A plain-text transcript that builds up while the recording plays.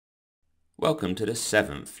Welcome to the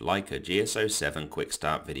 7th Leica GS07 Quick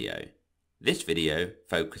Start video. This video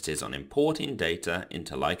focuses on importing data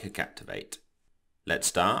into Leica Captivate. Let's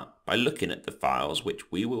start by looking at the files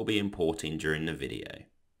which we will be importing during the video.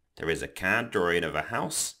 There is a CAD drawing of a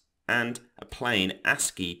house and a plain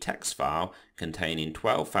ASCII text file containing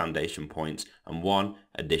 12 foundation points and 1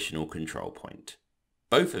 additional control point.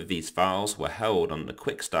 Both of these files were held on the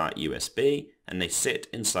Quick Start USB and they sit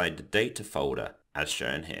inside the data folder as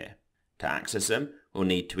shown here. To access them, we'll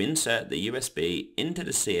need to insert the USB into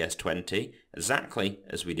the CS20 exactly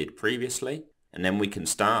as we did previously, and then we can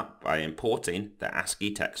start by importing the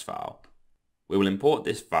ASCII text file. We will import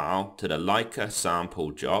this file to the Leica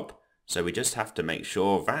sample job, so we just have to make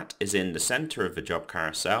sure that is in the center of the job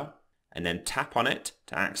carousel, and then tap on it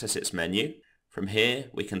to access its menu. From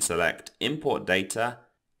here we can select Import Data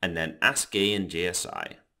and then ASCII and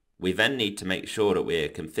GSI. We then need to make sure that we are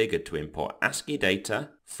configured to import ASCII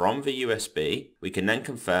data from the USB. We can then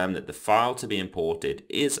confirm that the file to be imported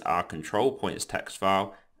is our control points text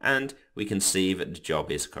file, and we can see that the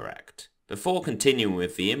job is correct. Before continuing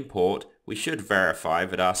with the import, we should verify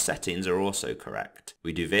that our settings are also correct.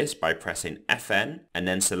 We do this by pressing FN and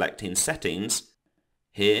then selecting Settings.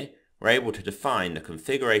 Here, we're able to define the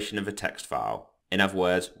configuration of a text file. In other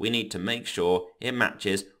words, we need to make sure it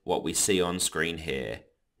matches what we see on screen here.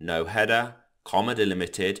 No header, comma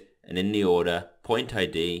delimited, and in the order point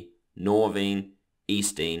ID, northing,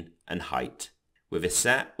 easting, and height. With this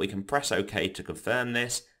set, we can press OK to confirm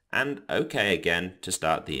this, and OK again to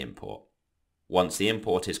start the import. Once the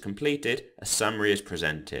import is completed, a summary is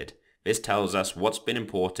presented. This tells us what's been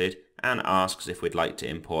imported and asks if we'd like to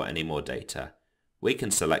import any more data. We can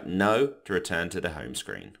select No to return to the home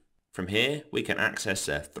screen. From here, we can access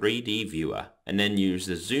a 3D viewer and then use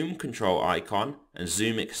the zoom control icon and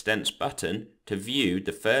zoom extents button to view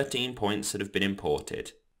the 13 points that have been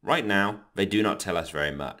imported. Right now, they do not tell us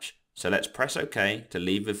very much, so let's press OK to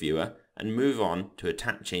leave the viewer and move on to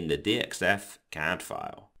attaching the DXF CAD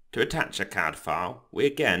file. To attach a CAD file, we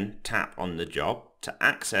again tap on the job to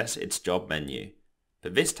access its job menu.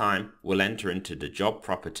 But this time, we'll enter into the job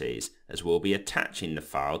properties as we'll be attaching the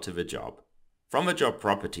file to the job. From the Job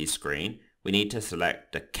Properties screen, we need to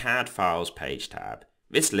select the CAD Files page tab.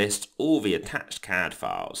 This lists all the attached CAD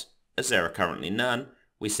files. As there are currently none,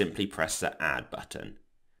 we simply press the Add button.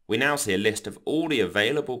 We now see a list of all the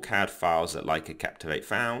available CAD files that Leica Captivate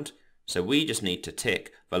found, so we just need to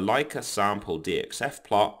tick the Leica sample DXF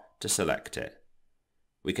plot to select it.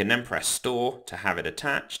 We can then press Store to have it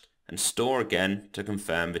attached, and Store again to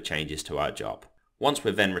confirm the changes to our job. Once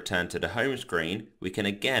we've then returned to the home screen, we can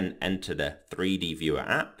again enter the 3D Viewer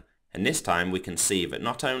app, and this time we can see that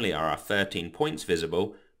not only are our 13 points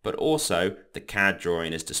visible, but also the CAD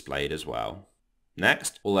drawing is displayed as well.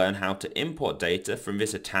 Next, we'll learn how to import data from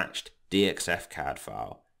this attached DXF CAD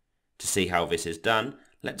file. To see how this is done,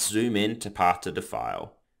 let's zoom in to part of the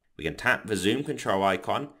file. We can tap the zoom control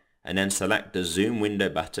icon and then select the zoom window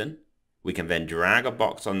button. We can then drag a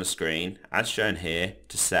box on the screen, as shown here,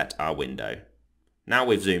 to set our window. Now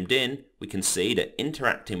we've zoomed in, we can see that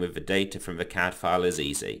interacting with the data from the CAD file is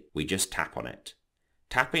easy. We just tap on it.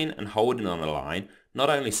 Tapping and holding on a line not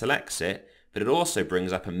only selects it, but it also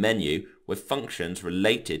brings up a menu with functions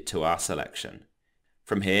related to our selection.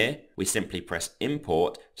 From here, we simply press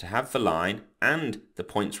Import to have the line and the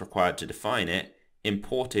points required to define it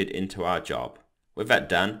imported into our job. With that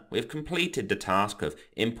done, we've completed the task of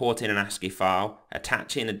importing an ASCII file,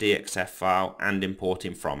 attaching a DXF file, and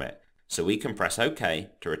importing from it. So we can press OK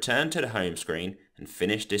to return to the home screen and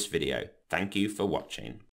finish this video. Thank you for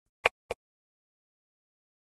watching.